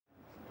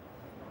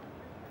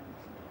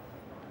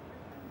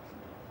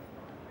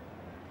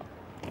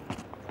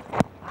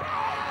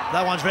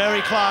That one's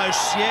very close.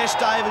 Yes,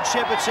 David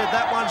Shepherd said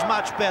that one's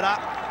much better.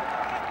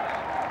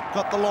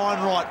 Got the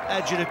line right,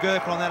 Ajit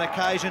Agarkar on that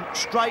occasion.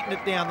 Straightened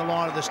it down the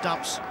line of the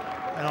stumps.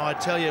 And I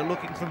tell you,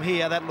 looking from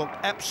here, that looked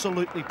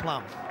absolutely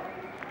plumb.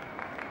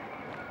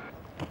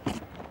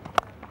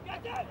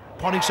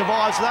 Ponting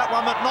survives that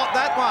one, but not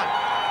that one.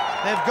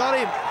 They've got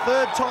him.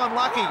 Third time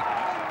lucky.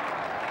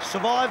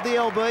 Survived the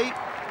LB.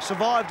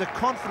 Survived a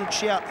confident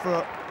shout for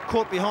a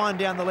caught behind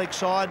down the leg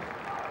side.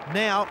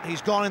 Now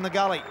he's gone in the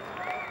gully.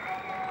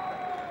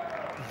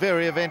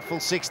 Very eventful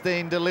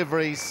 16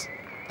 deliveries.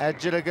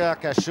 Ajit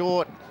Agarkar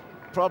short,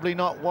 probably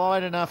not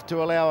wide enough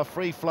to allow a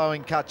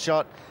free-flowing cut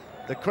shot.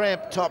 The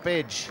cramp top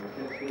edge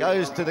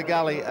goes to the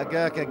gully.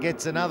 Agarkar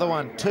gets another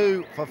one.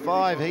 2 for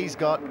 5 he's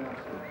got.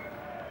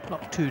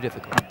 Not too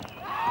difficult.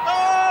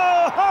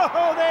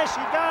 Oh, there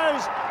she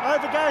goes.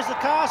 Over goes the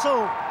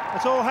castle.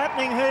 It's all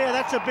happening here.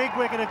 That's a big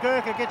wicket.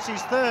 Agarkar gets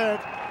his third.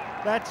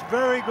 That's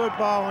very good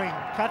bowling.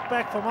 Cut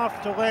back from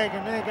off to leg,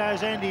 and there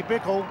goes Andy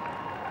Bickle.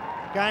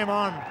 Game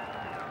on.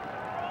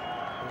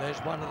 There's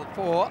one of the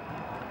 4.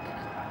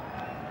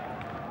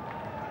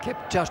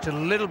 Kept just a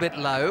little bit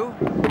low.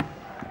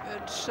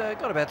 It's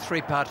got about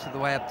 3 parts of the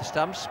way up the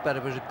stumps, but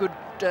it was a good,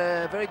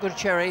 very good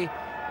cherry.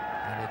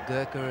 And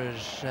Agarkar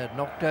has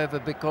knocked over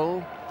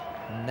Bickle.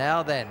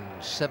 Now then,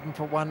 7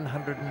 for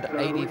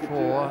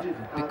 184,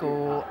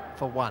 Bickle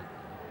for 1.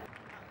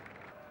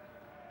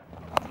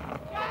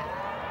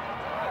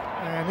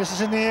 And this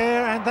is in the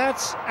air, and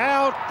that's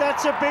out.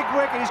 That's a big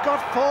wicket. He's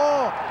got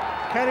 4.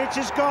 Kadich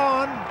is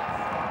gone.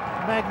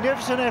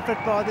 Magnificent effort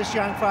by this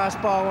young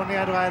fast bowler on the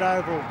Adelaide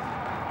Oval.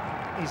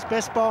 His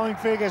best bowling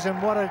figures,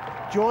 and what a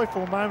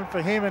joyful moment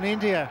for him and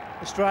India.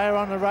 Australia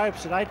on the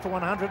ropes at 8 for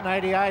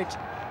 188.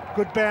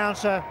 Good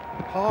bouncer,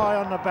 high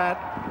on the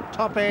bat,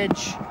 top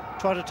edge.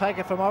 Tried to take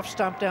it from off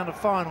stump down to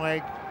fine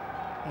leg,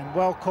 and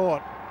well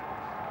caught.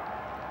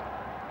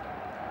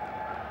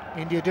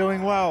 India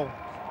doing well.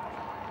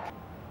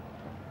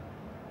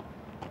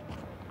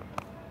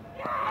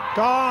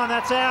 Gone,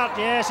 that's out.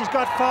 Yes, he's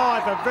got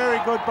 5. A very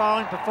good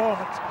bowling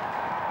performance.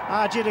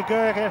 Ajit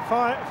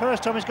Agarkar,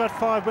 first time he's got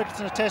 5 wickets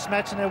in a test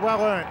match, and they're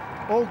well earned.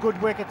 All good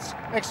wickets,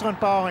 excellent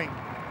bowling.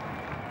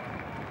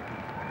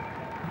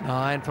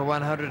 9 for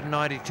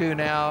 192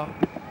 now.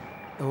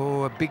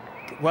 Oh, a big,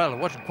 well, it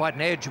wasn't quite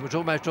an edge. It was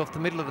almost off the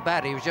middle of the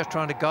bat. He was just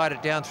trying to guide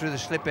it down through the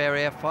slip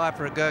area. 5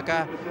 for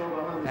Agarkar.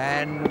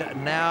 And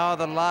now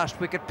the last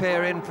wicket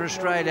pair in for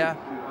Australia.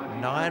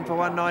 9 for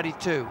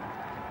 192.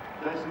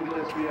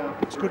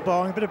 It's good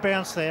bowling, a bit of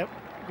bounce there.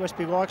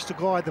 Westby likes to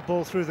glide the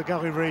ball through the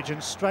gully region,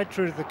 straight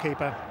through to the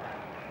keeper.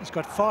 He's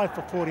got 5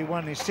 for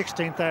 41 in his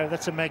 16th over.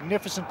 That's a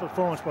magnificent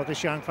performance by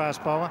this young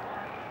fast bowler.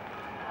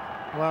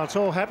 Well, it's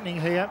all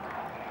happening here.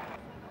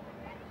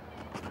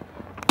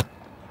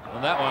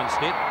 And that one's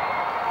hit.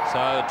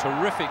 So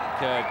terrific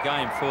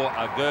game for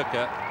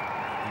Agarkar.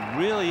 He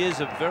really is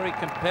a very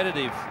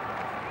competitive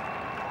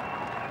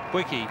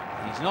quickie.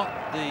 He's not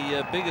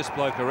the biggest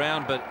bloke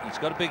around, but he's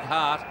got a big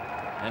heart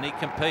and he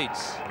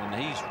competes. And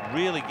he's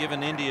really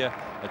given India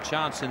a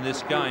chance in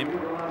this game.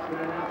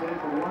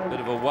 Bit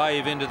of a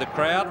wave into the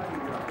crowd.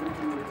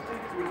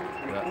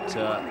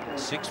 But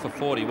 6 for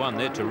 41,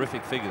 they're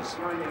terrific figures.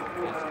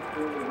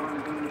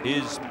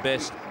 His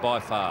best by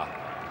far.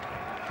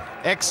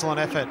 Excellent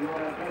effort.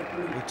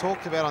 We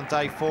talked about on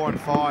day 4 and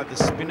 5 the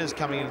spinners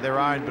coming into their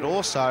own, but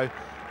also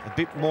a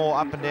bit more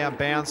up and down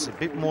bounce, a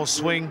bit more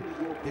swing.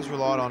 He's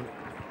relied on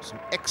some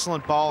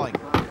excellent bowling.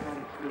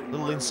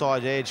 Little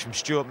inside edge from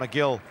Stuart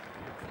McGill.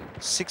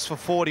 6 for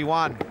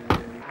 41.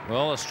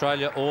 Well,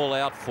 Australia all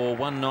out for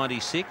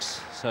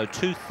 196, so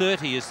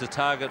 230 is the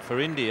target for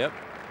India.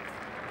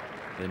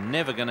 They're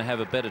never going to have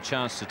a better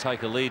chance to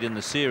take a lead in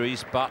the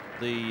series, but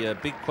the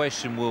big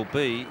question will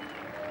be,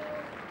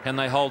 can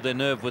they hold their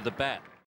nerve with the bat?